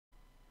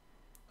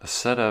The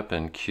setup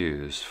and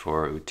cues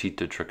for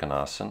Utthita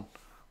Trikonasana,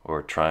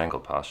 or triangle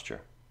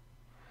posture.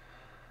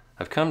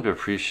 I've come to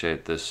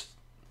appreciate this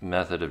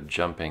method of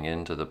jumping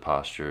into the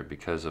posture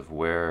because of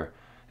where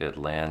it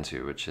lands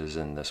you, which is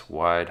in this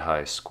wide,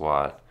 high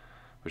squat,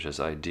 which is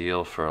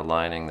ideal for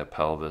aligning the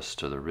pelvis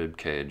to the rib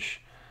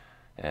cage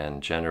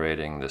and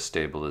generating the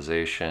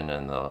stabilization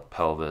in the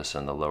pelvis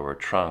and the lower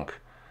trunk,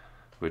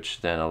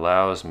 which then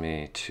allows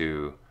me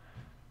to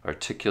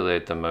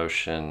articulate the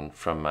motion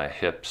from my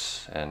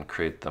hips and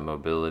create the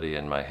mobility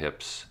in my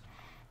hips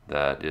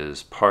that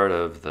is part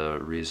of the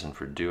reason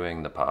for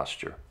doing the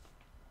posture.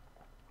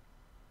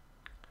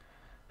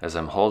 As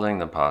I'm holding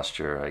the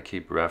posture, I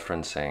keep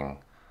referencing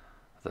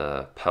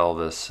the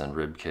pelvis and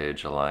rib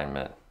cage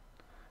alignment,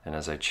 and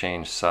as I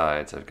change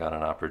sides, I've got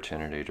an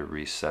opportunity to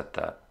reset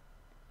that.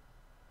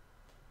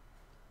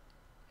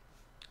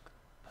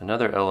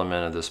 Another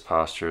element of this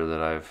posture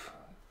that I've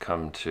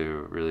come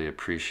to really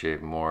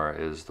appreciate more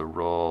is the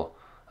role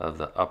of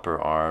the upper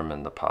arm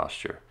in the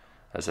posture.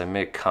 As I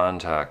make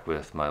contact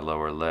with my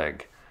lower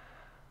leg,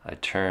 I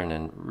turn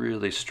and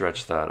really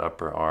stretch that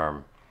upper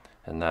arm,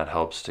 and that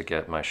helps to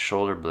get my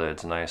shoulder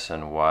blades nice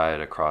and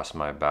wide across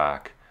my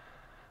back,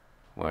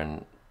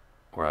 where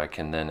I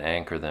can then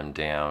anchor them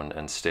down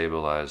and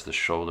stabilize the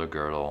shoulder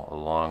girdle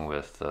along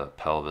with the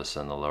pelvis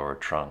and the lower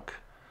trunk.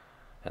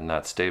 And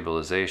that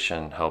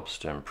stabilization helps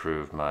to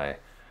improve my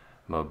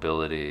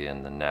mobility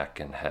in the neck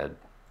and head.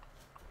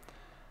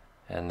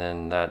 And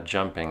then that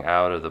jumping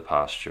out of the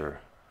posture,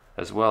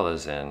 as well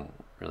as in,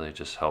 really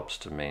just helps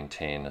to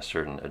maintain a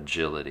certain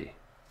agility.